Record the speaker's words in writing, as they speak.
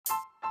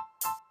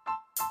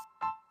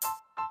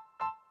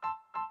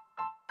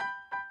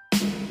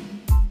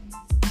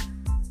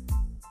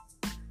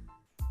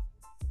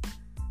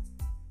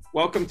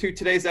Welcome to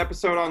today's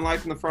episode on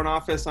Life in the Front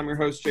Office. I'm your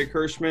host, Jake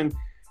Hirschman.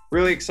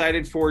 Really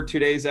excited for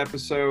today's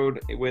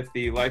episode with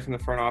the Life in the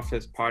Front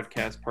Office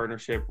podcast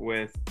partnership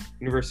with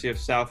University of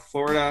South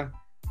Florida,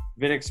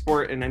 Vinik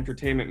Sport and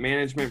Entertainment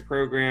Management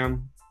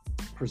Program,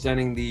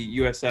 presenting the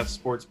USF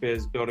Sports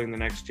Biz Building the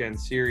Next Gen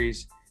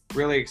series.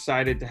 Really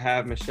excited to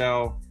have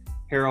Michelle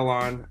Harrell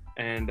on,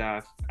 and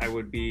I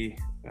would be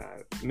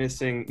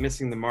missing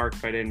the mark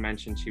if I didn't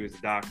mention she was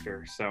a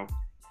doctor. So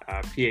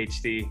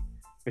PhD,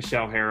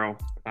 Michelle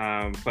Harrell.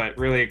 But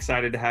really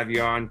excited to have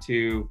you on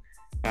to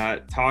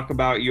talk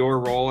about your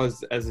role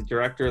as a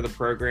director of the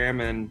program,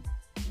 and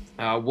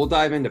we'll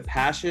dive into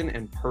passion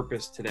and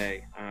purpose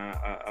today.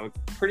 A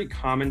pretty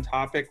common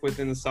topic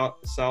within the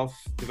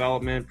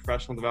self-development,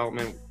 professional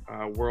development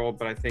world,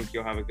 but I think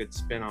you'll have a good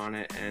spin on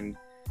it, and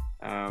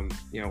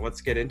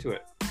let's get into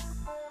it.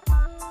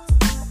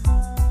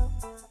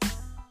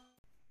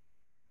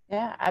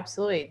 Yeah,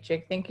 absolutely.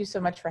 Jake, thank you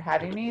so much for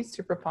having me.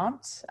 Super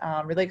pumped.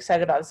 Really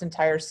excited about this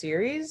entire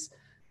series,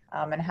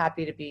 and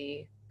happy to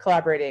be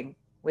collaborating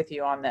with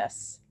you on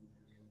this.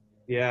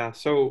 Yeah.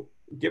 So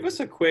give us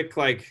a quick,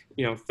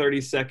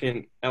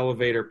 30-second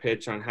elevator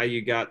pitch on how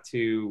you got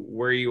to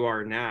where you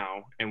are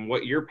now and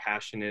what your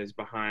passion is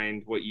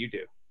behind what you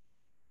do.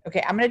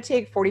 Okay. I'm going to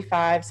take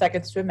 45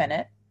 seconds to a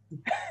minute.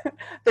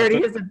 30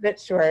 is a bit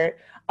short.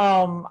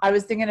 I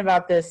was thinking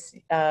about this,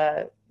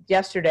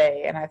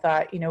 yesterday, and I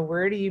thought,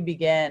 where do you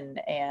begin?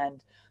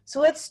 And so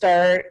let's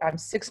start. I'm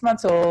 6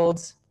 months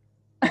old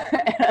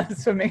and I'm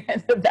swimming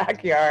in the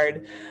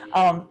backyard.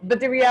 But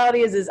the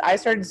reality is I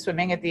started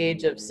swimming at the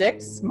age of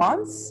 6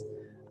 months.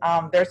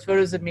 There's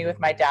photos of me with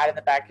my dad in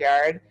the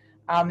backyard.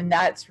 And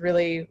that's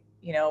really,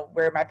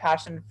 where my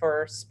passion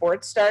for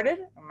sports started,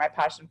 my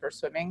passion for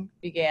swimming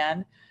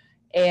began.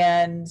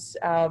 And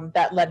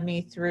that led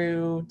me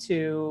through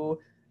to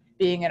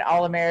being an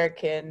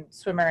All-American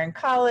swimmer in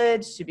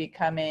college, to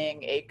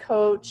becoming a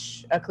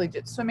coach, a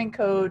collegiate swimming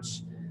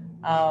coach,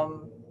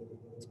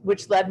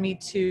 which led me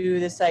to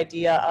this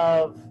idea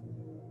of,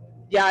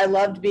 I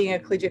loved being a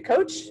collegiate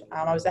coach.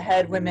 I was a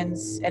head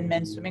women's and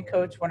men's swimming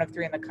coach, one of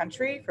 3 in the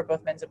country for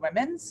both men's and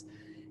women's.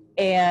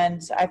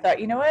 And I thought,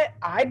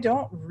 I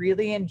don't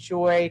really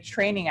enjoy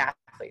training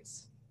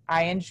athletes.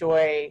 I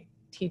enjoy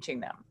teaching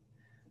them.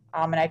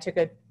 And I took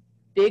a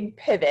big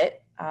pivot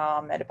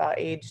at about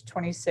age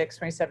 26,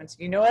 27.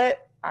 So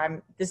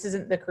this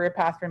isn't the career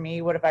path for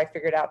me. What have I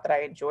figured out that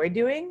I enjoy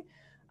doing?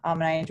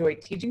 And I enjoy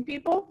teaching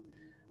people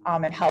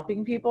and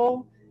helping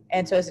people.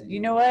 And so I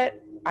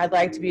said, I'd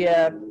like to be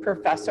a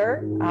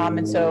professor.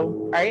 And so,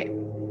 all right,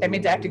 that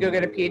means I have to go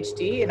get a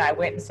PhD. And I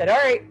went and said, all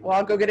right, well,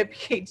 I'll go get a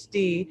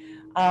PhD.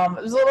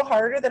 It was a little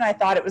harder than I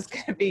thought it was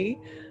going to be,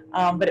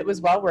 but it was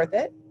well worth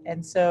it.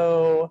 And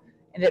so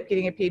ended up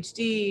getting a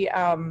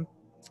PhD.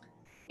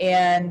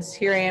 And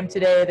here I am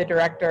today, the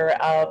director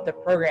of the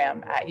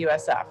program at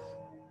USF.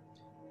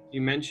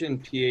 You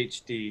mentioned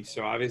PhD,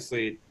 so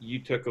obviously you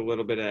took a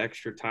little bit of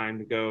extra time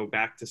to go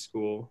back to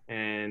school,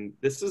 and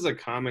this is a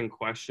common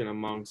question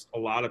amongst a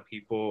lot of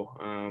people.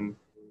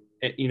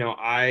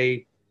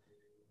 I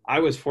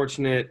was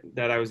fortunate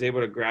that I was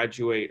able to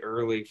graduate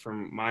early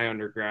from my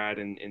undergrad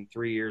in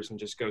 3 years and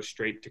just go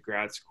straight to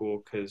grad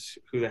school, because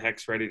who the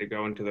heck's ready to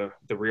go into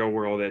the real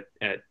world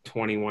at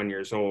 21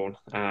 years old?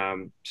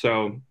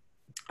 So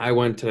I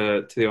went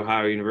to the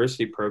Ohio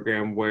University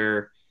program,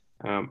 where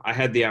I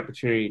had the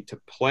opportunity to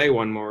play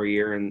one more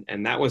year.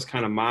 And that was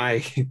kind of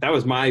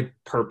my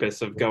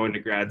purpose of going to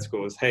grad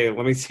school, is, hey,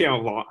 let me see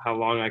how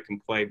long I can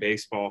play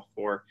baseball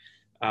for.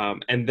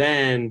 And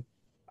then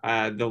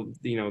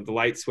the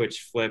light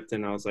switch flipped,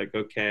 and I was like,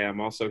 okay,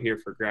 I'm also here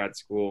for grad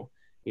school.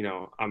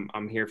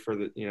 I'm here for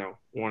the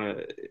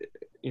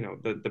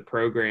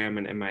program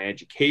and my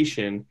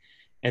education.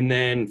 And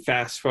then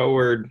fast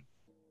forward,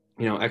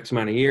 X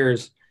amount of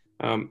years.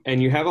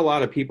 And you have a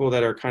lot of people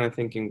that are kind of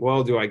thinking,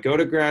 well, do I go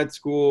to grad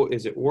school?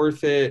 Is it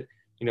worth it?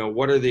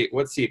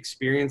 What's the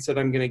experience that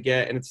I'm going to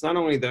get? And it's not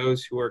only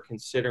those who are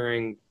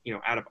considering,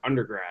 out of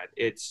undergrad,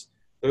 it's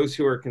those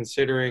who are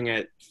considering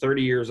at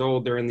 30 years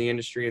old, they're in the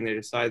industry and they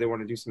decide they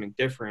want to do something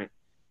different,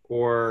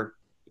 or,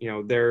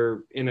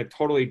 they're in a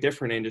totally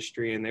different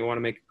industry and they want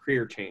to make a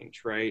career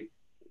change, right?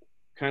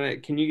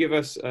 Can you give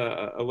us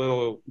a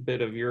little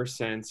bit of your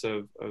sense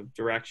of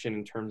direction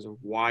in terms of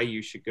why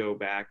you should go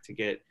back to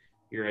get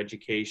your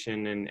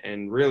education,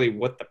 and really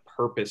what the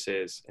purpose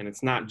is? And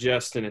it's not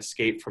just an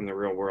escape from the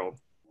real world.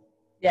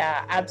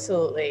 Yeah,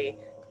 absolutely.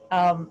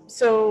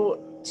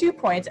 So 2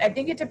 points. I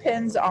think it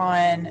depends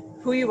on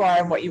who you are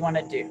and what you want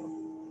to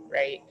do,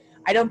 right?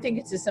 I don't think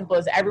it's as simple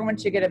as everyone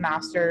should get a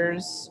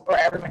master's or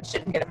everyone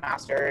shouldn't get a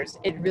master's.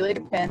 It really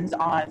depends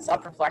on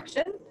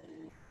self-reflection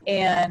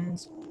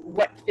and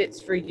what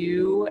fits for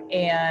you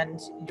and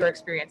your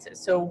experiences.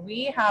 So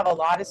we have a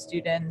lot of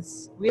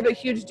students. We have a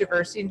huge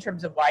diversity in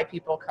terms of why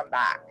people come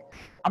back.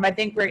 I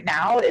think right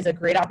now is a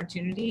great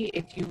opportunity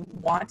if you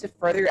want to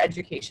further your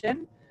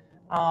education.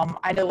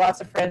 I know lots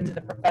of friends in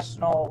the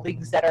professional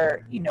leagues that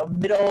are,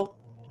 middle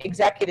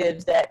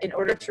executives that in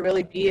order to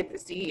really be at the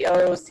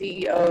CEO,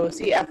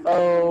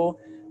 CFO,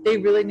 they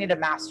really need a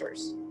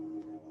master's.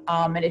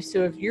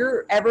 If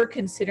you're ever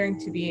considering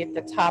to be at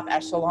the top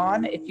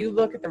echelon, if you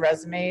look at the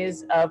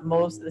resumes of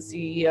most of the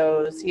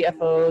CEOs,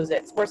 CFOs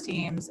at sports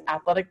teams,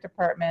 athletic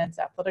departments,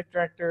 athletic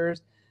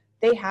directors,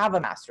 they have a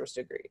master's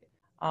degree.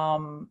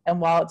 And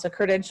while it's a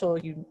credential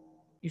you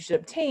should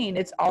obtain,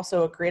 it's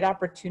also a great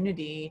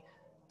opportunity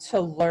to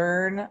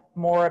learn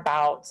more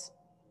about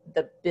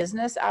the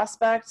business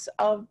aspects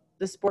of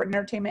the sport and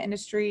entertainment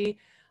industry.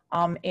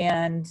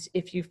 And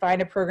if you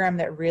find a program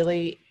that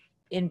really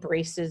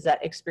embraces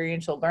that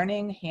experiential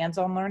learning,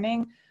 hands-on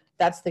learning,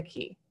 that's the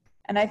key.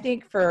 And I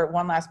think for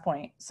one last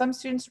point, some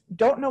students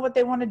don't know what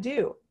they want to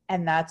do,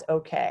 and that's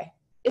okay.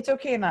 It's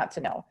okay not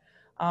to know.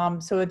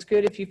 So it's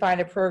good if you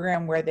find a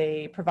program where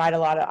they provide a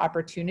lot of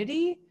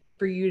opportunity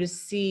for you to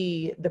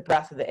see the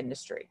breadth of the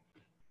industry,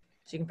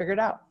 so you can figure it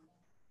out.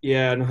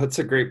 Yeah, no, that's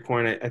a great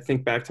point. I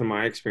think back to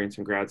my experience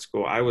in grad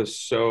school. I was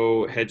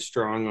so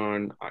headstrong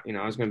on,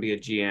 I was going to be a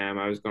GM.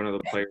 I was going to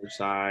the player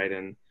side,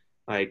 and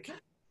I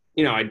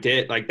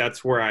did,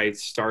 that's where I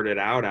started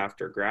out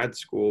after grad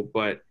school.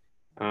 But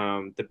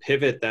the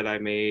pivot that I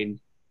made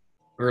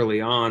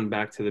early on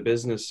back to the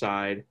business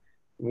side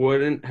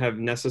wouldn't have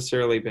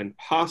necessarily been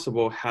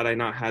possible had I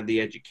not had the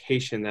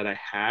education that I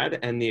had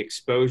and the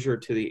exposure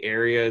to the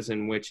areas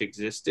in which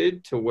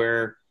existed, to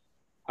where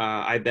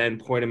I then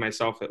pointed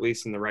myself at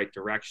least in the right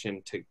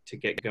direction to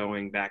get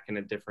going back in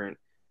a different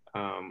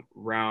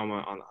realm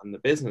on the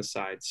business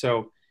side.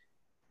 So,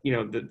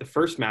 the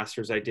first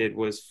master's I did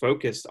was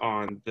focused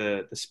on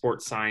the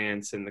sports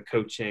science and the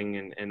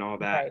coaching and all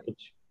that, Right.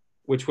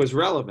 which was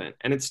relevant,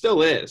 and it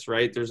still is,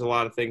 right? There's a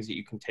lot of things that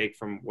you can take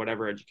from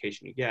whatever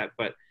education you get,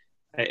 but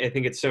I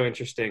think it's so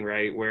interesting,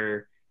 right?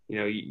 Where,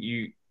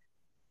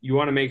 you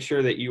want to make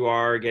sure that you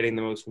are getting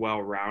the most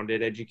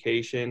well-rounded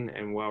education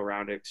and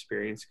well-rounded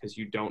experience, because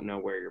you don't know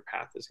where your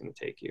path is going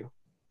to take you.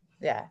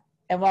 Yeah.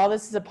 And while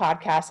this is a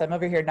podcast, I'm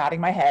over here nodding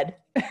my head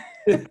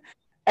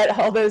at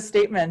all those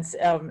statements.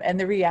 And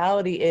the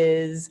reality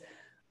is,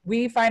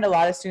 we find a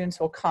lot of students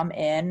will come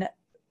in,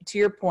 to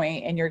your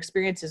point, and your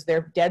experiences,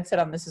 they're dead set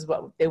on this is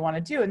what they want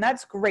to do. And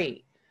that's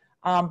great.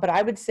 But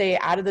I would say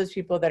out of those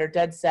people that are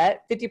dead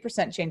set,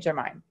 50% change their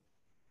mind.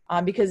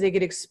 Because they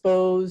get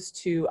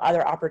exposed to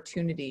other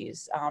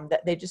opportunities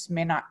that they just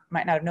might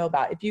not know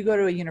about. If you go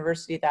to a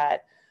university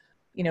that,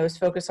 is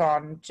focused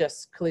on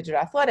just collegiate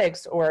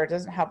athletics, or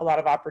doesn't have a lot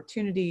of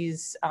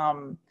opportunities,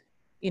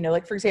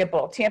 like for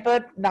example,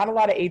 Tampa, not a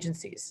lot of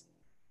agencies.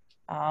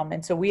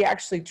 And so we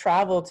actually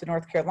travel to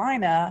North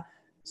Carolina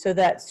so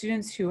that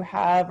students who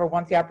have or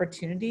want the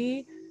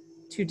opportunity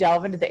to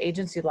delve into the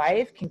agency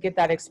life can get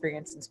that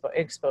experience and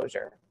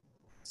exposure.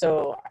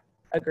 So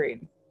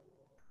agreed.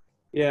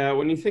 Yeah,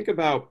 when you think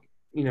about,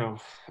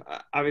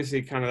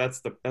 obviously kind of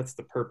that's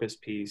the purpose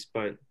piece,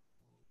 but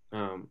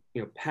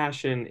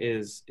passion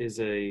is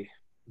a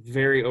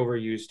very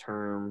overused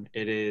term.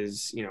 It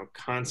is,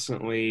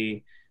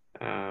 constantly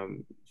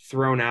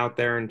thrown out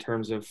there in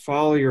terms of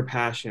follow your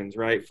passions,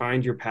 right?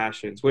 Find your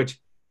passions, which,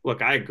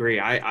 look, I agree.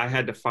 I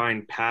had to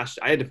find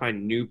passion. I had to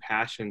find new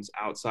passions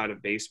outside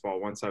of baseball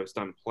once I was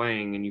done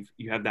playing, and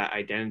you have that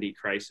identity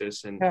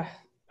crisis, and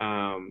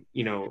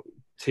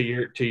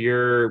to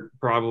your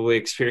probably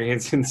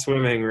experience in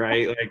swimming,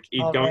 right? Like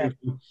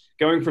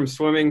going from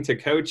swimming to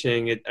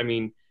coaching,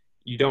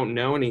 you don't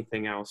know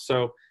anything else.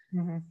 So,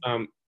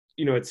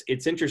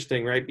 it's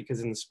interesting, right?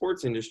 Because in the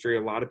sports industry,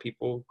 a lot of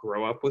people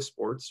grow up with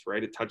sports,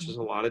 right? It touches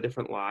a lot of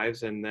different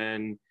lives. And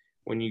then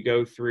when you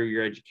go through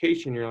your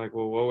education, you're like,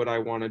 well, what would I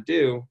want to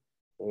do?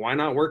 Well, why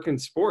not work in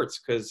sports?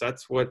 Because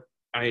that's what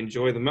I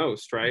enjoy the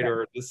most, right?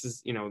 Or this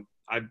is,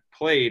 I've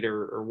played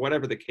or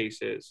whatever the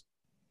case is.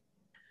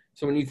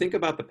 So when you think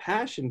about the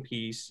passion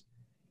piece,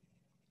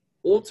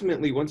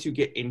 ultimately, once you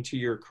get into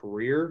your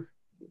career,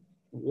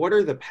 what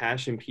are the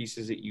passion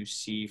pieces that you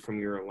see from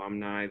your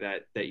alumni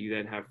that you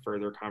then have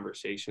further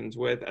conversations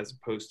with, as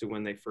opposed to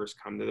when they first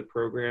come to the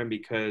program?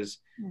 Because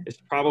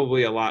it's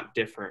probably a lot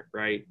different,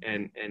 right?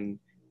 And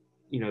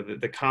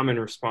the common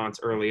response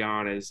early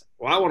on is,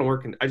 well,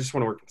 I just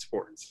want to work in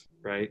sports,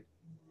 right?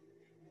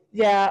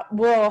 Yeah,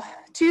 well,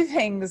 two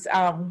things.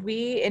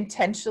 We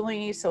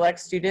intentionally select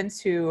students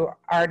who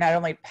are not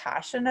only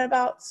passionate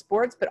about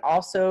sports, but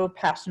also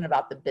passionate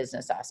about the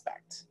business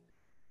aspect,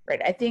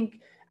 right? I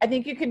think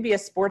you can be a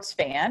sports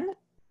fan,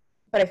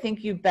 but I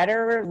think you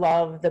better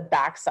love the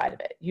backside of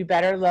it. You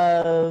better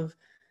love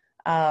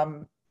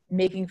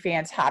making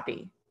fans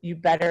happy. You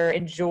better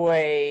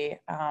enjoy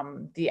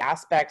the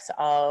aspects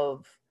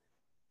of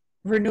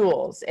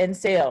renewals and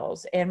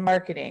sales and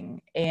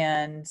marketing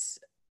and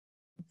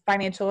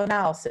financial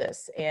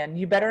analysis, and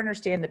you better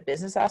understand the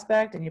business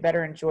aspect, and you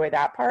better enjoy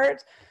that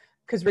part,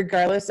 because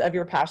regardless of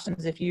your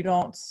passions, if you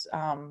don't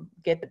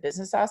get the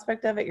business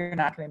aspect of it, you're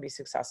not going to be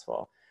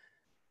successful.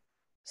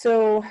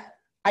 So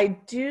I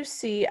do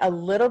see a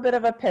little bit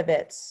of a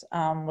pivot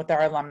with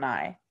our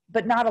alumni,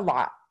 but not a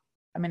lot.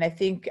 I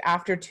think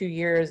after 2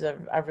 years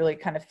of really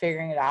kind of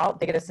figuring it out,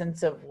 they get a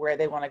sense of where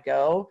they want to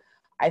go.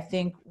 I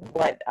think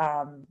what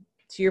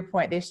to your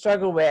point, they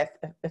struggle with,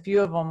 a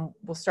few of them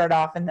will start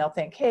off and they'll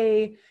think,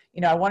 hey,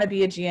 I want to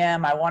be a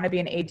GM, I want to be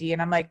an AD.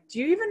 And I'm like, do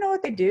you even know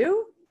what they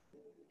do?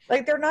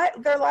 Like, their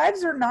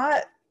lives are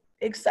not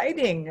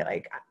exciting.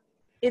 Like,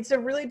 it's a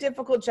really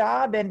difficult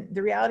job. And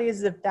the reality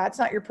is, if that's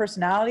not your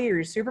personality or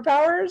your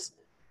superpowers,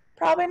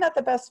 probably not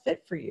the best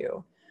fit for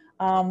you.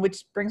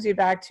 Which brings me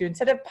back to,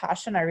 instead of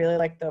passion, I really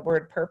like the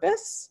word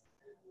purpose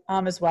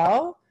as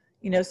well.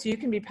 So you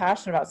can be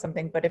passionate about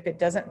something, but if it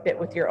doesn't fit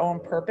with your own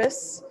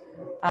purpose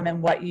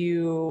and what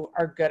you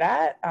are good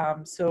at.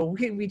 So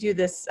we do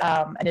this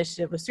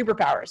initiative with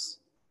superpowers,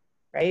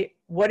 right?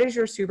 What is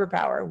your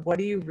superpower? What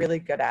are you really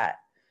good at?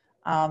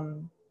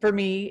 For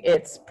me,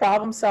 it's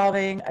problem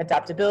solving,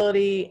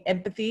 adaptability,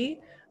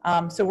 empathy.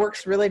 So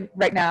works really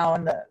right now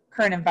in the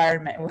current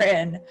environment we're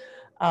in.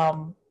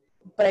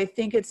 But I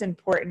think it's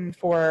important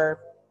for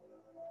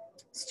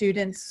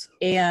students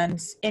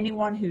and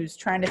anyone who's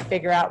trying to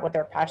figure out what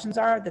their passions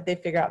are, that they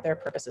figure out their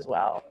purpose as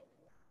well.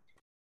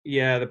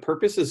 Yeah, the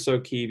purpose is so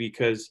key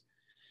because,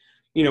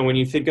 when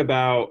you think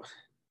about,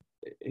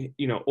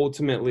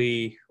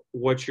 ultimately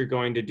what you're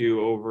going to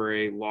do over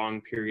a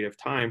long period of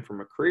time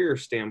from a career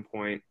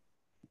standpoint,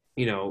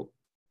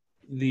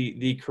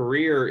 the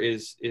career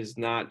is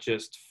not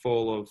just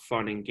full of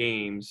fun and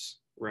games,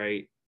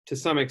 right? To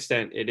some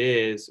extent it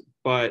is,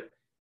 but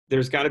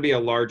there's got to be a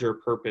larger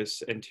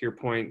purpose. And to your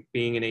point,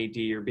 being an AD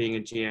or being a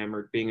GM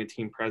or being a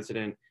team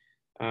president,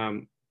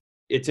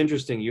 it's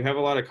interesting. You have a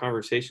lot of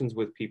conversations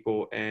with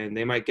people and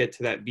they might get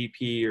to that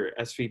VP or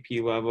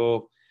SVP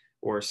level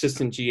or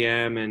assistant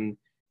GM. And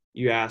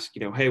you ask,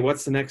 hey,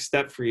 what's the next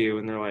step for you?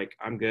 And they're like,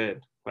 I'm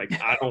good. Like,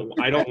 I don't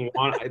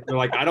want, they're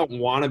like, I don't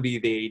want to be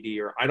the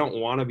AD or I don't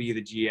want to be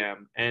the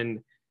GM. And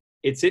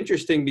it's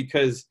interesting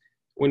because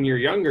when you're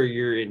younger,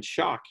 you're in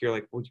shock. You're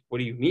like, what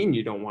do you mean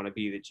you don't want to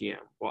be the GM?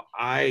 Well,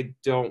 I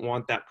don't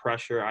want that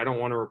pressure. I don't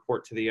want to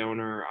report to the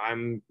owner.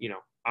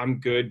 I'm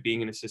good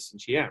being an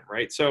assistant GM,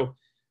 right? So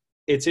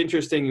it's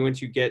interesting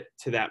once you get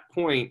to that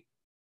point,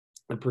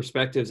 the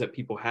perspectives that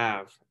people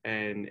have,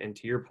 and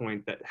to your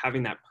point, that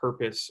having that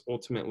purpose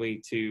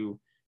ultimately to,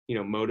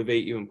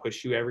 motivate you and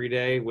push you every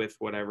day with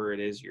whatever it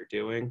is you're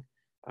doing,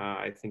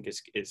 I think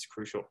is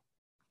crucial.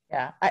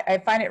 Yeah, I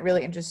find it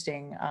really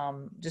interesting.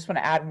 Just want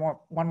to add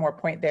one more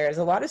point there, is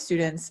a lot of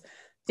students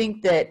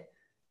think that,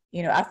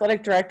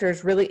 athletic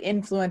directors really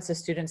influence the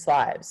students'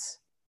 lives.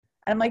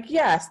 And I'm like,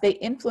 yes, they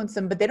influence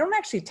them, but they don't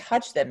actually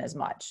touch them as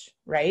much,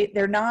 right?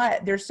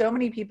 There's so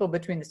many people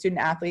between the student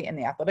athlete and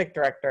the athletic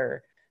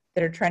director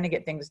that are trying to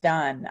get things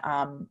done,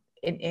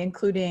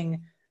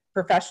 including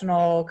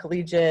professional,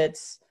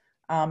 collegiates,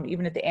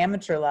 even at the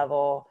amateur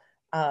level.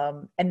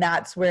 And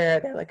that's where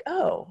they're like,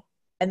 oh,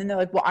 and then they're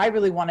like, well, I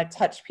really want to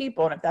touch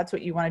people. And if that's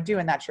what you want to do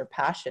and that's your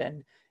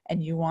passion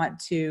and you want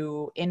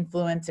to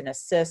influence and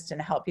assist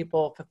and help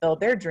people fulfill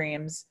their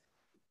dreams,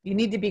 you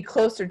need to be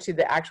closer to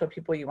the actual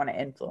people you want to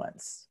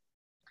influence.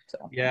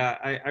 So yeah,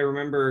 I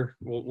remember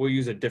we'll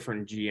use a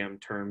different GM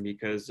term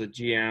because the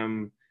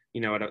GM,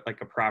 at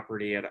like a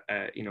property at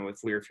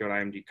with Learfield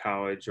IMG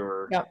College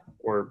or yep.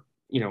 or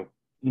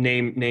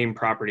name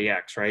property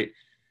X, right?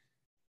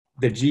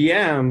 The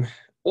GM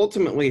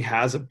ultimately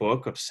has a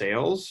book of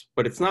sales,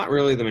 but it's not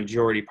really the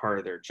majority part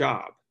of their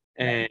job.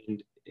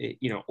 And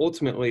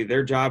ultimately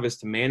their job is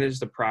to manage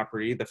the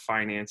property, the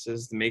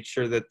finances, to make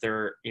sure that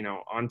they're,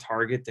 on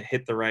target to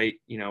hit the right,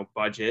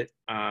 budget,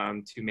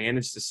 to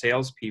manage the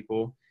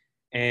salespeople.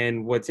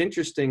 And what's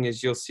interesting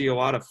is you'll see a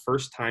lot of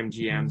first-time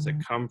GMs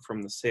that come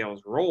from the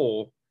sales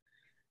role.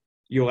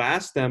 You'll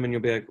ask them and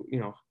you'll be like,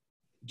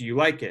 do you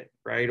like it,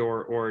 right?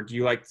 Or do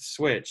you like the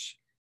switch?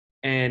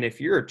 And if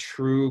you're a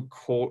true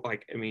cold,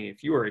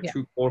 if you are a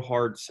true cold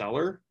hard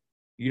seller,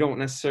 you don't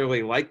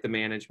necessarily like the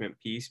management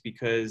piece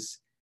because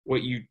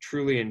what you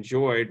truly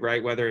enjoyed,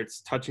 right? Whether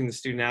it's touching the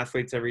student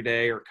athletes every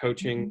day or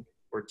coaching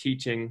or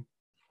teaching,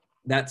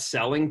 that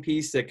selling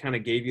piece that kind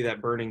of gave you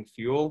that burning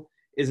fuel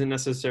isn't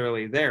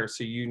necessarily there.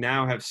 So you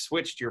now have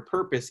switched your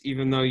purpose,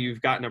 even though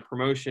you've gotten a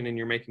promotion and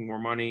you're making more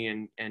money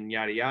and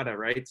yada, yada,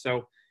 right?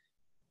 So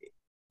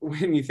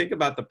when you think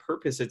about the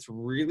purpose, it's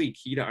really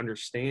key to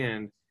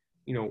understand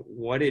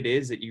what it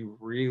is that you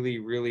really,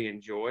 really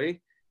enjoy,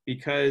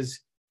 because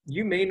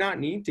you may not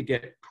need to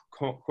get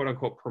quote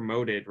unquote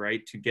promoted,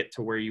 right, to get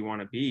to where you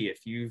want to be.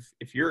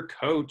 If you're a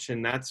coach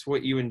and that's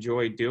what you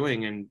enjoy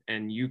doing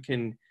and you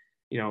can,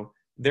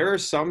 there are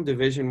some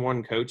Division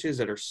I coaches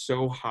that are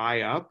so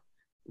high up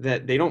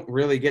that they don't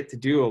really get to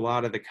do a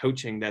lot of the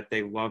coaching that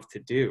they love to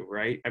do,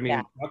 right? I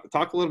mean,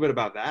 talk a little bit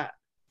about that.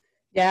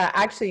 Yeah,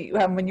 actually,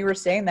 when you were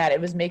saying that,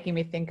 it was making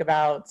me think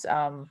about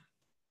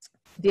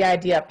the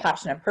idea of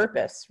passion and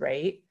purpose,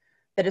 right?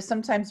 That if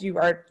sometimes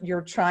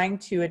you're trying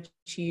to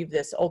achieve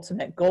this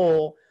ultimate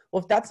goal,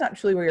 well, if that's not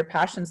truly where your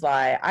passions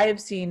lie, I have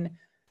seen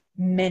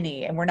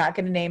many, and we're not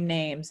going to name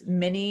names,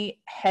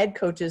 many head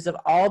coaches of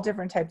all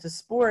different types of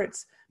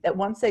sports that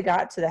once they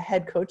got to the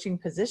head coaching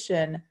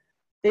position,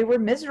 they were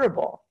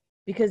miserable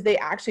because they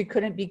actually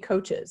couldn't be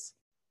coaches.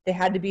 They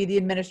had to be the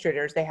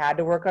administrators. They had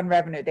to work on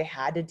revenue. They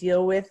had to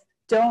deal with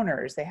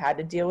donors. They had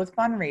to deal with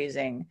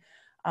fundraising.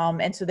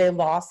 And so they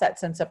lost that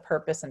sense of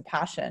purpose and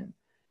passion.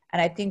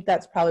 And I think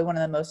that's probably one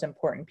of the most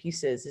important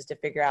pieces, is to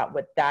figure out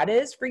what that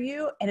is for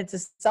you. And it's a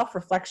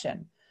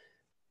self-reflection.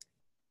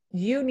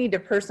 You need to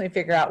personally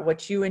figure out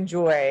what you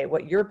enjoy,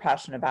 what you're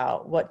passionate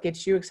about, what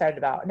gets you excited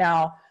about.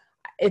 Now,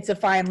 it's a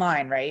fine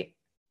line, right?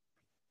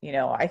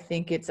 I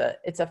think it's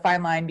a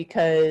fine line,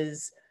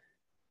 because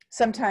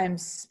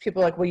sometimes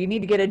people are like, well, you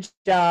need to get a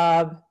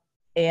job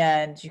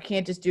and you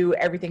can't just do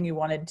everything you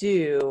want to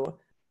do.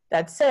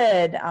 That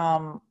said,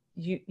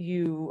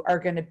 you are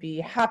going to be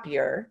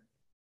happier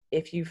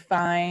if you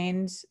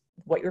find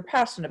what you're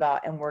passionate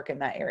about and work in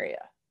that area.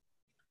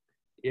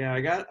 Yeah,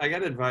 I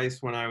got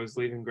advice when I was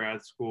leaving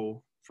grad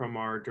school from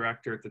our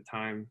director at the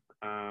time,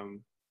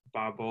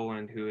 Bob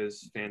Boland, who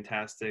is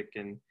fantastic.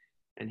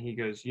 And he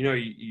goes,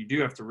 you do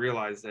have to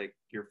realize that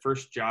your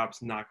first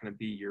job's not going to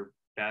be your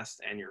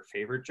best and your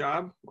favorite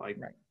job. Like,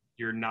 right.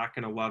 You're not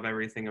going to love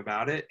everything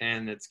about it.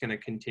 And it's going to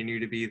continue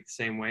to be the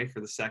same way for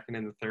the second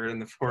and the third and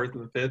the fourth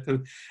and the fifth,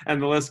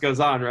 and the list goes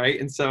on.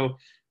 Right. And so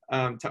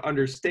to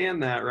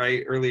understand that,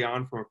 right, early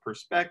on from a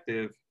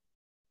perspective,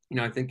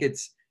 I think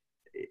it's,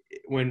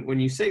 when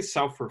you say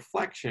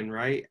self-reflection,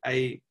 right,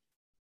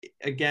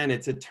 again,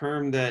 it's a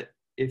term that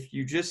if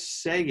you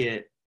just say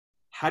it,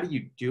 how do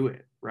you do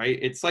it, right?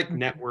 It's like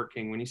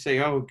networking. When you say,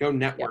 oh, go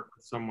network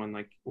with someone,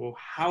 like, well,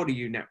 how do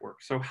you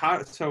network? So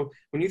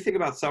when you think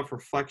about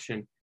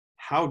self-reflection,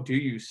 how do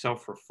you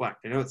self-reflect?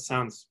 I know it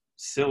sounds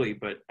silly,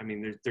 but I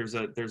mean, there's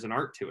an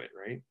art to it,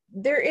 right?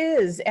 There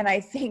is. And I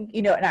think,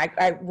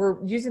 and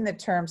we're using the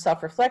term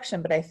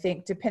self-reflection, but I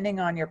think depending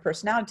on your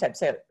personality type,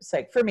 so it's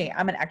like, for me,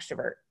 I'm an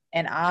extrovert,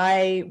 and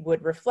I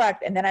would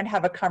reflect, and then I'd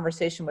have a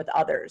conversation with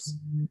others.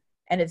 Mm-hmm.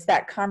 And it's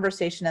that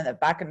conversation and the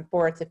back and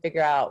forth to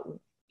figure out,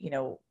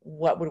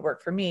 what would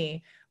work for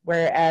me.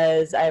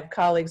 Whereas I have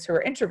colleagues who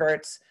are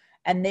introverts,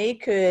 and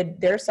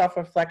their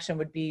self-reflection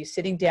would be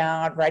sitting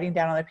down, writing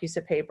down on a piece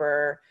of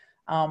paper,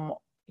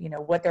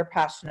 what they're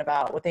passionate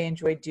about, what they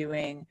enjoy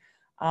doing.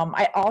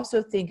 I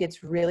also think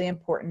it's really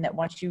important that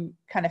once you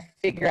kind of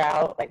figure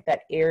out like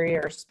that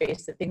area or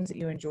space, the things that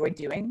you enjoy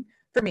doing.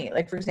 For me,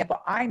 like, for example,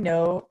 I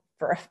know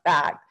for a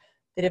fact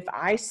that if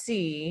I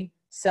see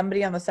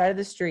somebody on the side of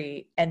the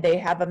street and they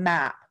have a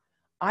map,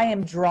 I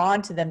am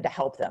drawn to them to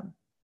help them.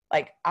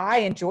 Like, I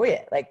enjoy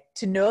it. Like,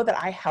 to know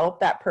that I help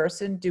that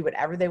person do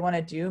whatever they want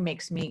to do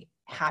makes me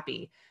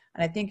happy.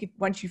 And I think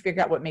once you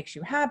figure out what makes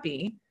you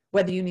happy,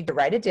 whether you need to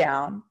write it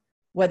down,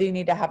 whether you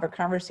need to have a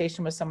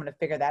conversation with someone to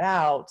figure that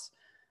out,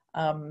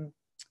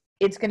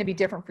 it's going to be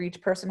different for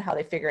each person how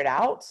they figure it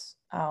out,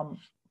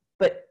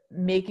 but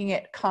making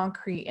it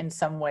concrete in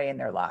some way in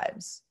their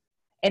lives.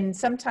 And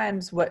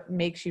sometimes what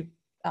makes you,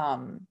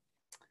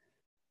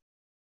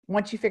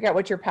 once you figure out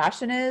what your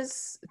passion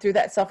is, through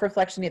that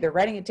self-reflection, either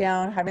writing it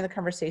down, having the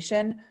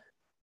conversation,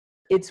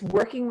 it's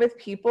working with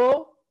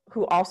people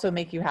who also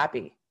make you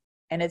happy.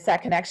 And it's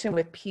that connection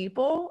with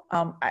people.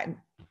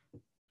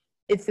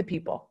 It's the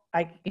people.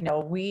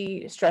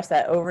 We stress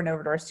that over and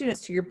over to our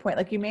students. To your point,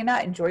 like, you may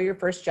not enjoy your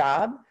first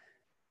job.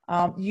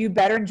 You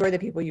better enjoy the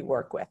people you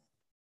work with.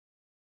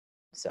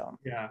 So.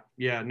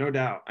 Yeah, no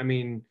doubt. I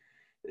mean,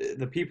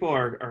 the people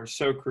are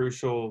so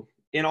crucial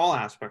in all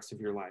aspects of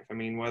your life. I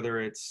mean,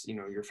 whether it's,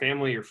 your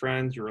family, your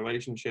friends, your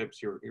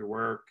relationships, your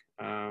work,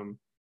 in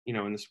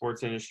the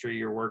sports industry,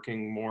 you're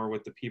working more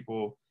with the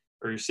people,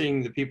 or you're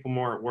seeing the people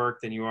more at work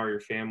than you are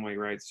your family,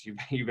 right? So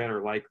you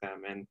better like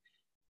them. And,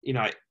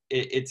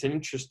 it's an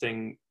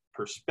interesting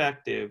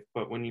perspective,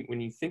 but when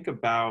you think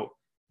about,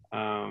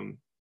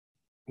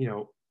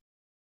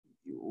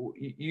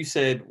 you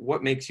said,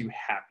 what makes you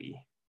happy,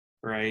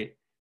 right?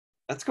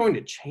 That's going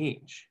to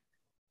change.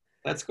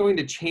 That's going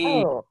to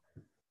change. Oh.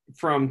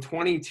 From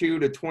 22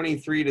 to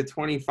 23 to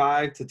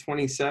 25 to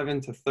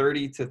 27 to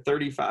 30 to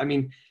 35. I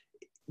mean,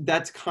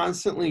 that's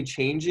constantly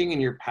changing,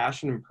 and your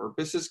passion and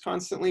purpose is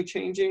constantly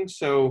changing.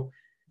 So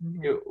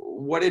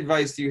what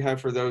advice do you have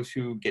for those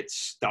who get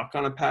stuck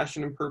on a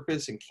passion and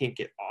purpose and can't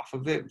get off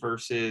of it,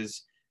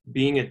 versus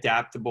being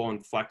adaptable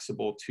and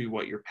flexible to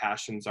what your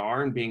passions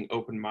are, and being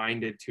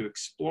open-minded to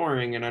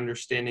exploring and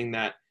understanding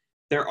that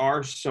there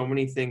are so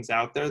many things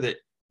out there that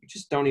you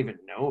just don't even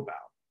know about?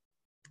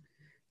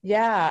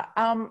 Yeah,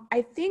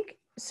 I think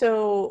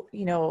so.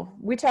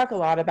 We talk a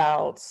lot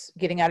about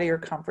getting out of your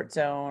comfort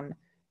zone,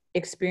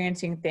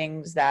 experiencing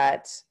things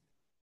that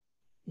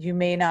you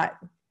may not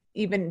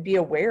even be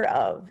aware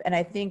of. And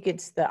I think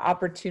it's the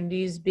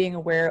opportunities, being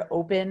aware,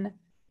 open,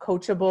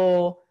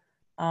 coachable,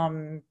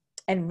 and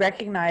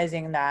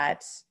recognizing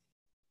that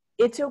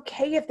it's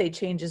okay if they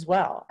change as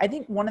well. I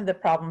think one of the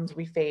problems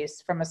we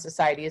face from a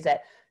society is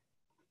that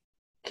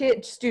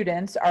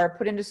students are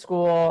put into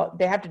school,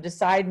 they have to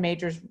decide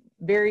majors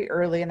very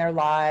early in their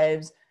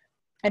lives.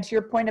 And to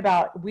your point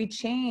about we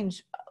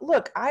change,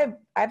 look, I've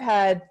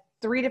had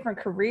 3 different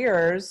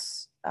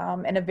careers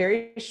in a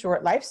very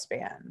short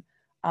lifespan.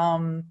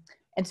 And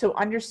so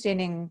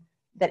understanding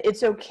that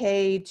it's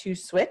okay to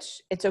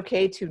switch, it's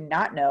okay to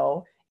not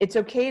know, it's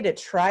okay to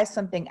try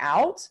something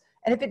out.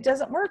 And if it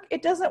doesn't work,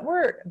 it doesn't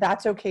work.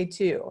 That's okay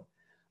too.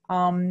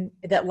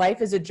 That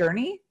life is a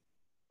journey.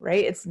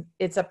 right?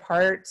 It's a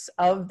part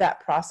of that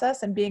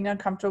process, and being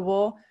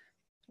uncomfortable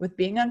with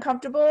being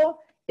uncomfortable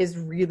is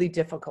really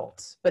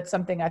difficult, but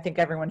something I think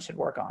everyone should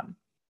work on.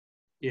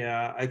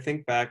 Yeah, I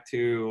think back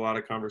to a lot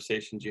of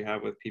conversations you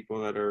have with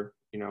people that are,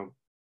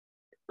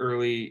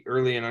 early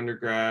in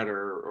undergrad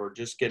or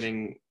just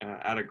getting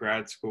out of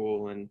grad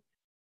school, and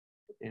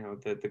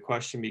the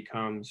question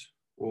becomes,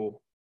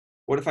 well,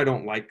 what if I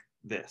don't like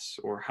this,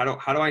 or how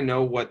do I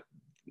know what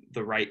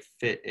the right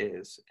fit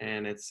is?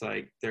 And it's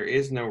like, there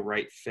is no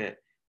right fit.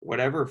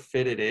 Whatever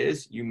fit it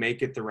is, you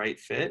make it the right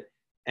fit,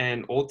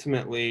 and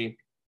ultimately,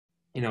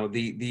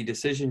 the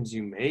decisions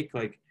you make,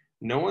 like,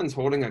 no one's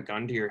holding a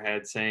gun to your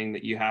head saying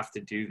that you have to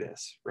do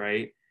this,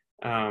 right?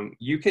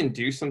 You can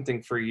do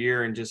something for a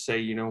year and just say,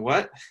 you know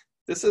what,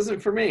 this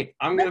isn't for me.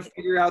 I'm going to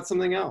figure out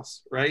something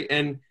else, right?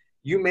 And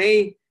you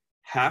may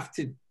have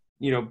to,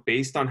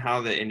 based on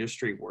how the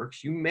industry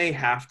works, you may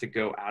have to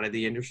go out of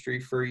the industry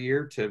for a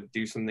year to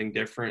do something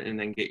different and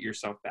then get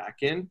yourself back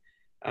in.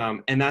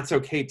 And that's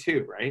okay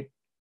too, right?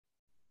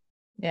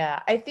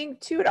 Yeah, I think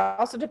too, it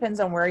also depends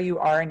on where you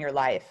are in your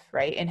life,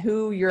 right? And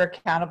who you're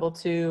accountable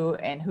to,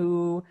 and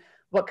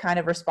what kind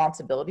of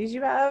responsibilities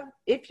you have.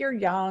 If you're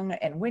young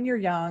and when you're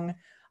young,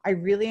 I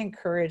really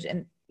encourage,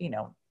 and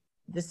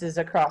this is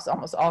across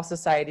almost all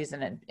societies,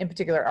 and in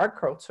particular our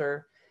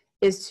culture,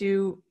 is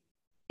to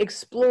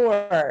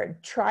explore,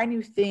 try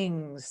new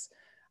things,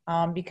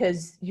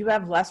 because you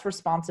have less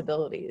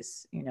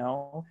responsibilities.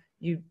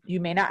 You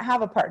may not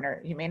have a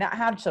partner, you may not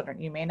have children,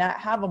 you may not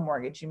have a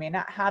mortgage, you may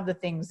not have the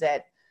things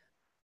that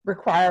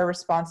require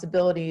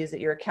responsibilities that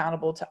you're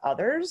accountable to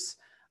others.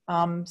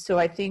 So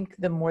I think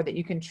the more that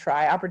you can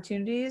try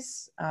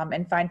opportunities,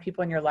 and find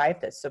people in your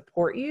life that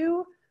support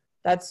you,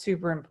 that's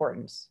super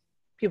important.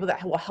 People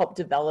that will help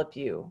develop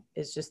you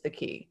is just the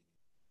key.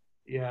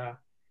 Yeah.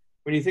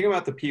 When you think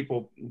about the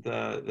people,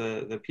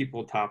 the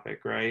people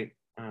topic, right?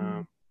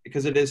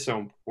 Because it is so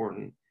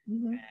important.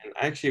 Mm-hmm. And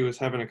I actually was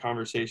having a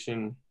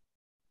conversation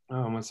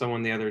with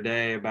someone the other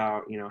day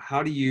about,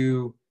 how do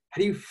you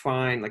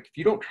find, like, if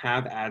you don't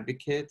have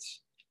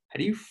advocates, how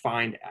do you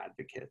find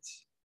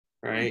advocates,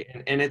 right?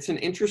 And it's an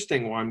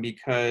interesting one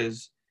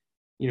because,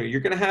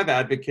 you're going to have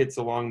advocates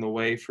along the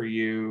way for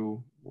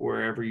you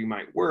wherever you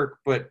might work,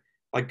 but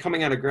like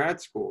coming out of grad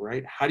school,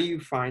 right? How do you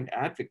find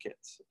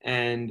advocates?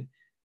 And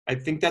I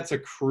think that's a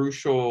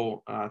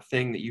crucial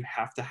thing that you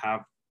have to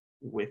have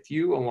with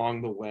you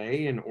along the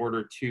way in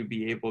order to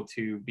be able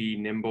to be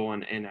nimble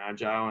and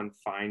agile and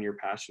find your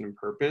passion and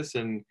purpose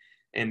and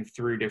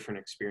through different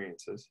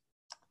experiences.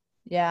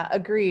 Yeah,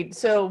 agreed.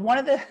 So one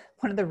of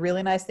the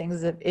really nice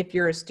things is if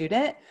you're a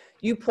student,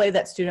 you play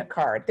that student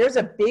card. There's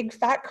a big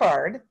fat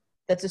card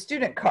that's a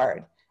student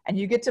card, and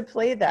you get to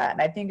play that.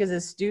 And I think as a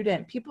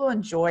student, people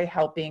enjoy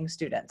helping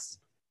students.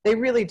 They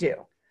really do.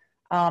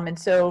 And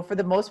so for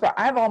the most part,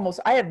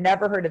 I have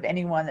never heard of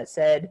anyone that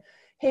said,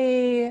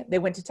 hey, they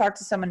went to talk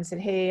to someone and said,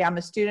 hey, I'm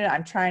a student,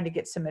 I'm trying to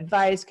get some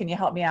advice, can you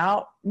help me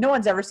out? No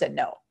one's ever said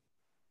no,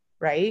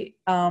 right?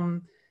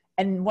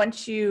 And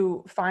once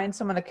you find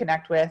someone to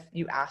connect with,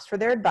 you ask for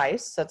their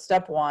advice. That's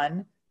step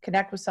one.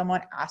 Connect with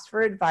someone, ask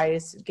for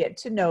advice, get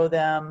to know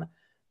them,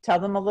 tell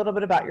them a little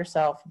bit about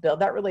yourself, build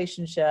that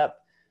relationship.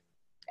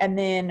 And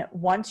then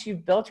once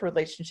you've built a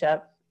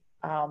relationship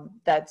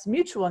that's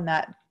mutual, in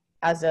that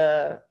as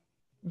a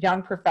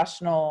young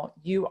professional,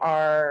 you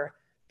are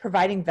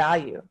providing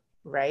value,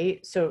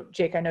 right? So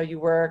Jake, I know you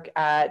work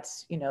at,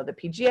 the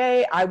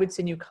PGA. I would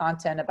send you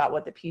content about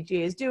what the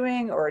PGA is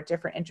doing or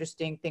different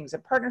interesting things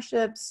and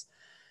partnerships,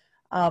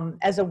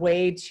 as a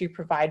way to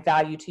provide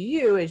value to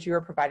you as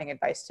you're providing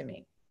advice to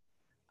me.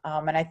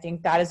 And I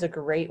think that is a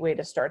great way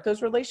to start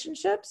those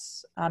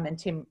relationships, and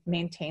to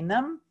maintain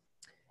them.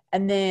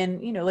 And then,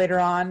 later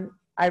on,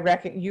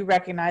 you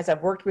recognize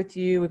I've worked with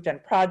you, we've done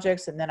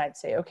projects, and then I'd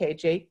say, okay,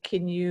 Jake,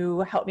 can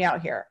you help me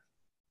out here?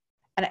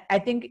 And I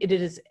think it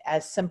is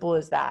as simple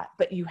as that,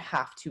 but you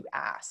have to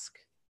ask.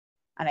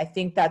 And I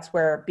think that's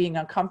where being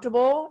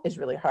uncomfortable is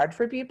really hard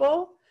for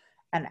people,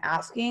 and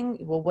asking,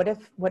 well, what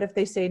if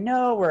they say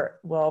no? Or,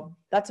 well,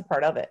 that's a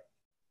part of it.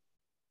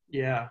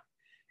 Yeah.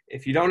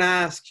 If you don't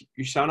ask,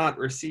 you shall not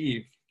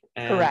receive.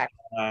 And, correct.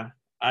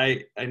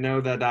 I know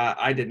that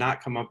I did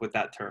not come up with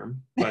that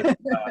term, but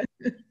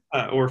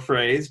or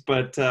phrase,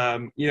 but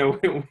when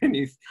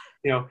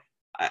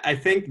I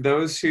think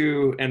those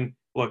who, and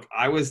look,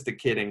 I was the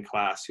kid in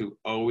class who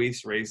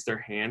always raised their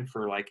hand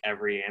for like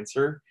every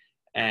answer,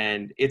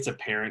 and it's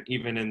apparent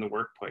even in the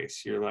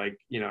workplace. You're like,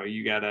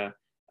 you gotta.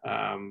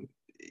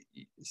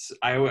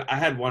 I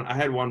had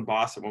one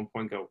boss at one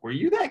point go, were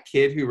you that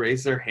kid who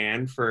raised their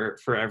hand for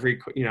every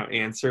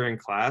answer in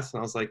class? And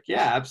I was like,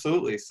 yeah,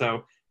 absolutely.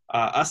 So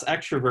us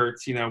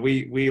extroverts,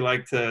 we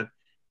like to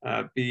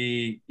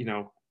be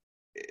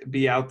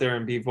out there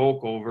and be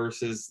vocal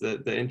versus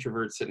the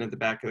introverts sitting at the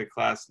back of the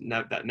class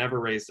that never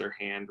raise their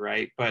hand,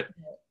 right? But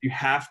you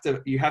have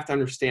to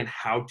understand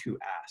how to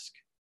ask.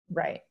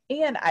 Right.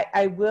 And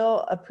I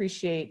will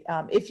appreciate,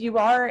 if you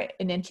are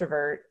an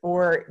introvert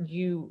or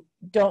you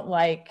don't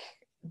like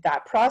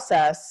that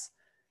process,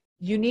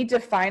 you need to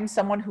find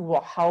someone who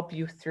will help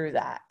you through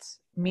that.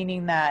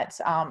 Meaning that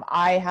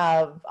I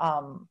have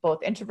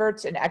both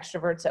introverts and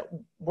extroverts that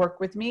work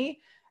with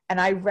me. And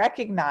I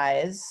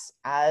recognize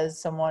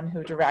as someone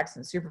who directs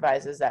and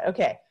supervises that,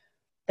 okay,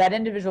 that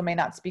individual may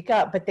not speak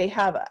up, but they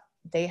have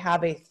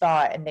a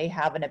thought and they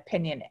have an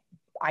opinion.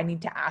 I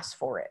need to ask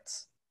for it.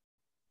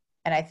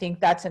 And I think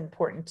that's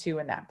important too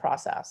in that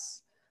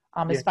process,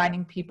 is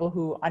finding people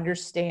who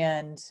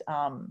understand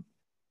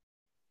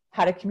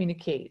how to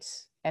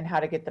communicate and how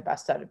to get the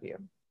best out of you.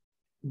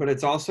 But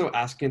it's also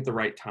asking at the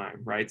right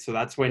time, right? So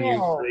that's when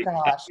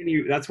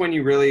that's when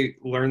you really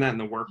learn that in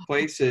the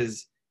workplace,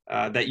 is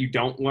that you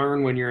don't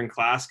learn when you're in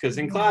class. Because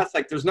in class,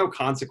 like, there's no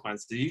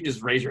consequences. You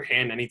just raise your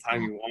hand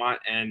anytime you want,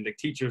 and the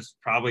teacher's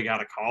probably got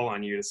a call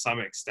on you to some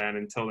extent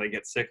until they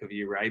get sick of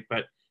you, right?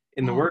 But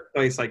in the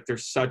workplace, like,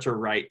 there's such a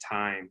right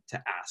time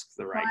to ask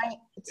the right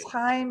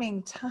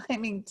timing,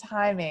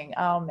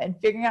 and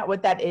figuring out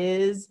what that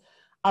is,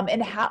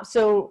 and how.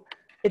 So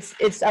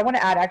it's I want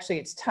to add, actually,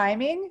 it's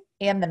timing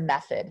and the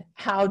method.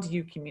 How do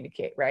you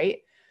communicate, right?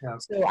 Yeah.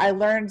 So I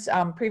learned,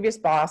 previous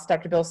boss,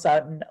 Dr. Bill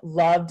Sutton,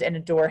 loved and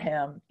adore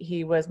him.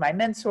 He was my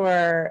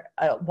mentor,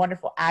 a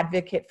wonderful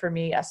advocate for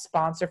me, a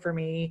sponsor for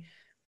me.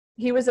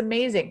 He was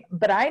amazing.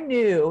 But I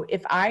knew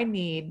if I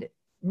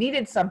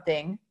needed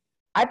something,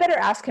 I better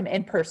ask him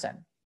in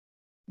person,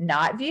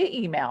 not via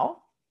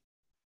email,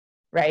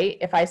 right?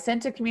 If I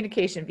sent a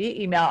communication via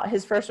email,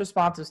 his first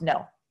response was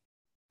no.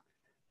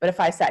 But if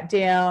I sat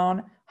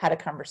down, had a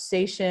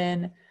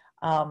conversation,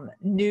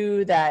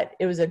 knew that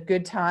it was a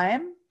good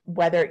time,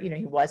 whether,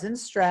 he wasn't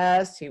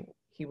stressed,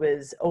 he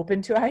was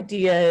open to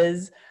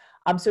ideas.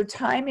 So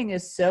timing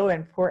is so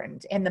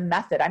important. And the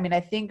method, I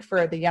think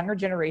for the younger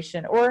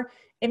generation, or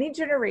any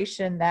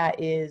generation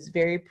that is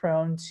very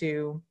prone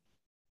to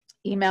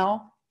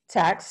email,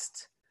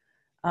 text,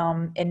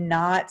 and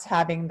not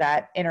having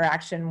that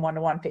interaction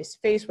one-to-one,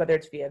 face-to-face, whether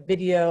it's via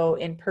video,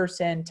 in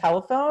person,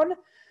 telephone,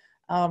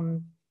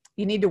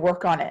 you need to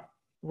work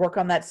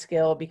on that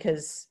skill,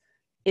 because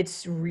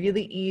it's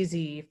really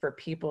easy for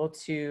people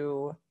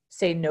to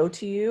say no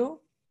to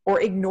you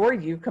or ignore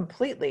you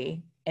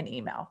completely in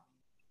email.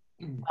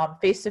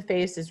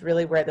 Face-to-face is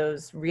really where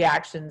those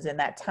reactions and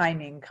that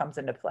timing comes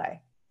into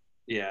play.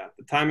 Yeah,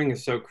 the timing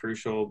is so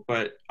crucial,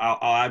 but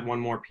I'll add one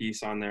more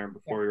piece on there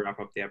before we wrap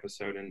up the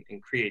episode, and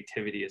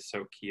creativity is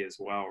so key as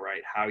well,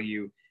 right? How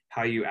you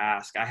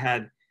ask. I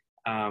had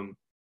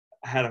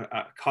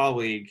a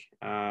colleague,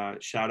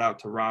 shout out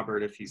to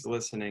Robert if he's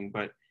listening,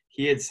 but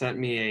he had sent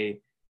me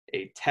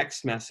a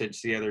text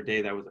message the other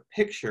day that was a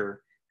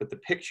picture, but the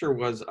picture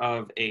was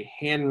of a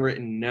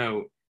handwritten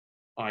note,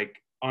 like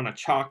on a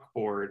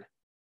chalkboard,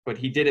 but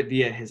he did it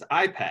via his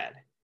iPad.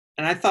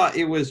 And I thought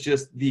it was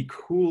just the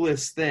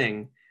coolest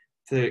thing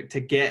to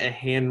get a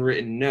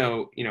handwritten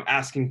note,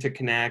 asking to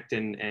connect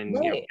and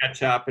right.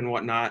 Catch up and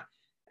whatnot.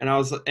 And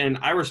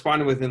I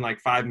responded within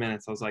like 5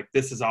 minutes. I was like,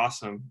 this is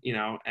awesome,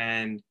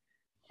 and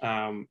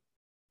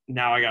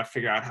now I got to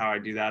figure out how I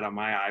do that on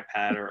my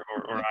iPad or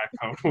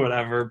iPhone,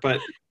 whatever.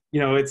 But,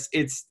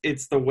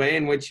 it's the way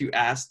in which you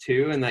ask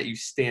too, and that you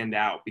stand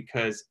out,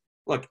 because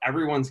look,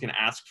 everyone's going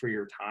to ask for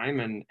your time,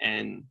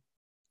 and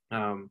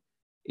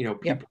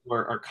people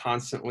are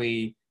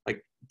constantly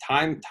like,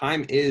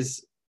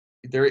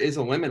 there is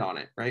a limit on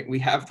it, right? We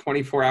have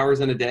 24 hours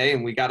in a day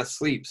and we got to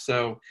sleep.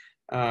 So,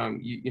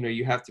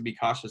 you have to be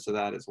cautious of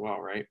that as well,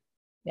 right?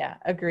 Yeah,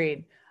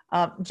 agreed.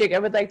 Jake, I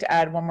would like to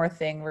add one more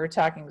thing. We were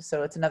talking,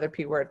 so it's another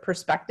P word,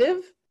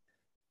 perspective.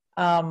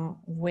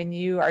 When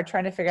you are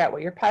trying to figure out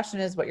what your passion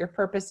is, what your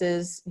purpose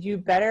is, you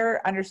better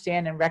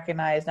understand and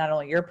recognize not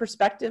only your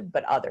perspective,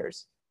 but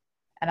others.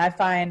 And I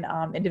find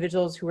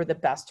individuals who are the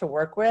best to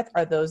work with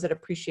are those that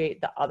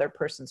appreciate the other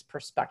person's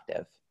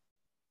perspective.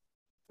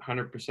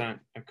 100%.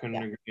 I couldn't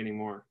agree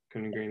anymore.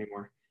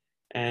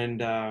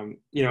 And,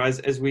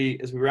 as we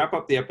wrap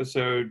up the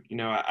episode,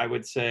 I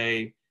would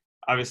say,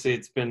 obviously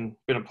it's been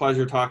a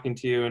pleasure talking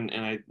to you, and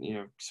I,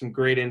 some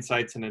great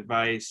insights and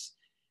advice.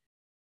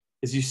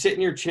 As you sit in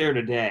your chair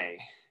today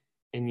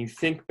and you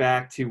think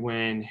back to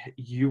when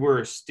you were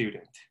a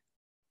student,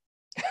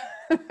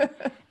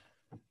 and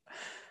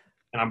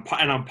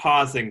I'm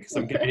pausing because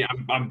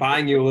I'm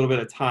buying you a little bit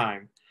of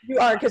time. You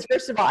are, because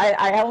first of all,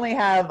 I only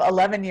have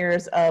 11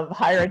 years of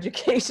higher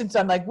education, so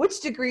I'm like,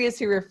 which degree is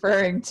he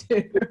referring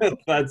to?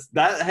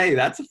 Hey,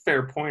 that's a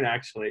fair point,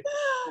 actually.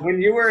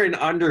 When you were in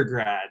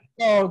undergrad.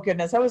 Oh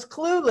goodness, I was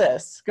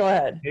clueless. Go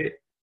ahead.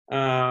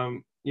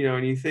 And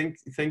you think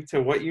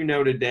to what you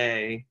know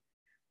today,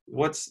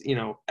 what's,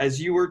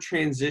 as you were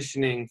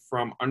transitioning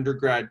from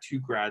undergrad to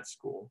grad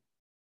school,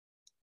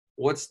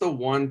 what's the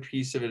one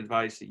piece of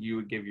advice that you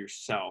would give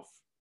yourself,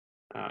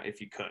 if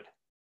you could?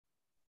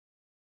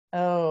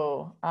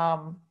 So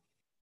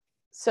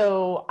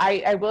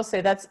I will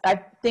say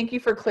I thank you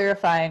for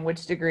clarifying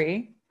which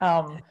degree.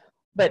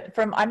 But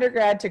from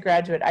undergrad to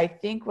graduate, I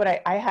think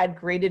I had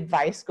great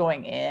advice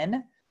going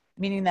in,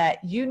 meaning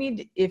that you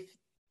need, if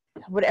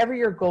whatever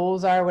your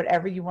goals are,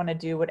 whatever you want to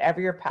do, whatever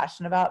you're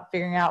passionate about,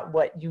 figuring out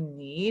what you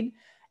need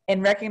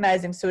and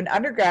recognizing, so in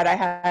undergrad, I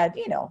had,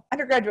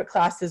 undergraduate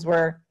classes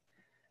were,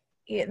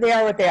 they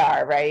are what they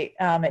are, right?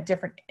 At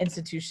different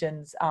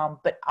institutions.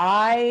 But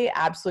I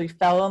absolutely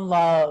fell in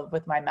love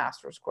with my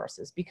master's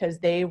courses because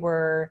they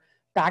were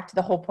back to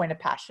the whole point of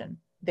passion.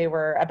 They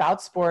were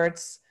about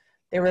sports.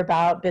 They were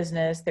about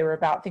business. They were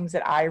about things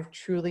that I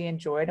truly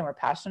enjoyed and were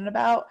passionate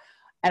about.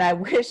 And I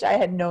wish I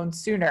had known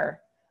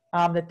sooner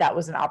that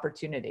was an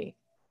opportunity.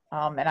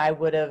 And I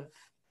would have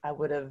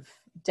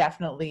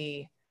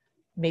definitely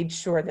made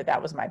sure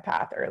that was my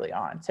path early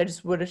on. So I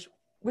just wish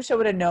I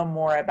would have known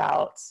more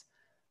about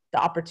the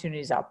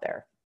opportunities out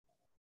there.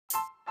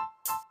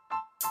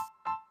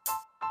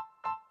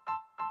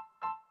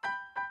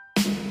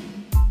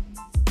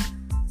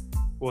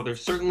 Well,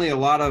 there's certainly a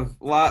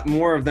lot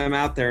more of them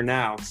out there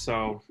now.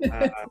 So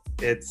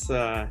it's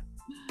far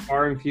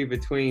and few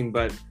between.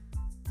 But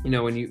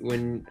when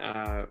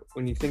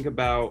you think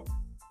about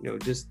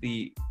just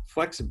the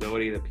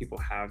flexibility that people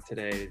have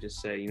today to just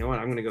say, I'm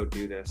going to go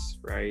do this,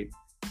 right?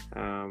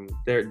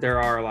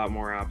 There are a lot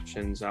more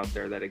options out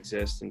there that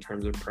exist in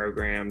terms of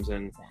programs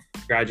and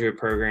graduate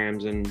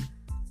programs, and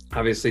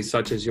obviously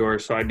such as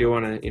yours. So I do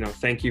want to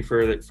thank you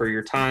for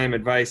your time,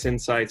 advice,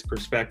 insights,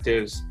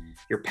 perspectives,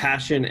 your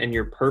passion, and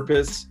your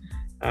purpose.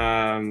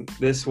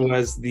 This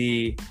was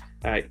the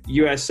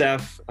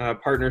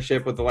USF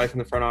partnership with the Life in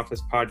the Front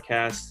Office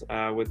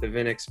podcast with the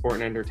Vinix Sport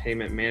and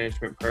Entertainment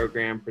Management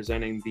Program,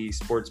 presenting the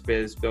Sports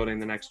Biz Building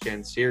the Next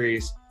Gen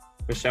series.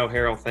 Michelle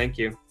Harrell, thank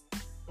you.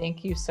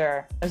 Thank you,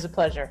 sir. It was a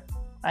pleasure.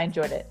 I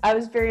enjoyed it. I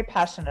was very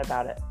passionate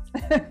about it.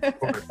 Of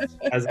course,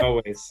 as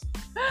always.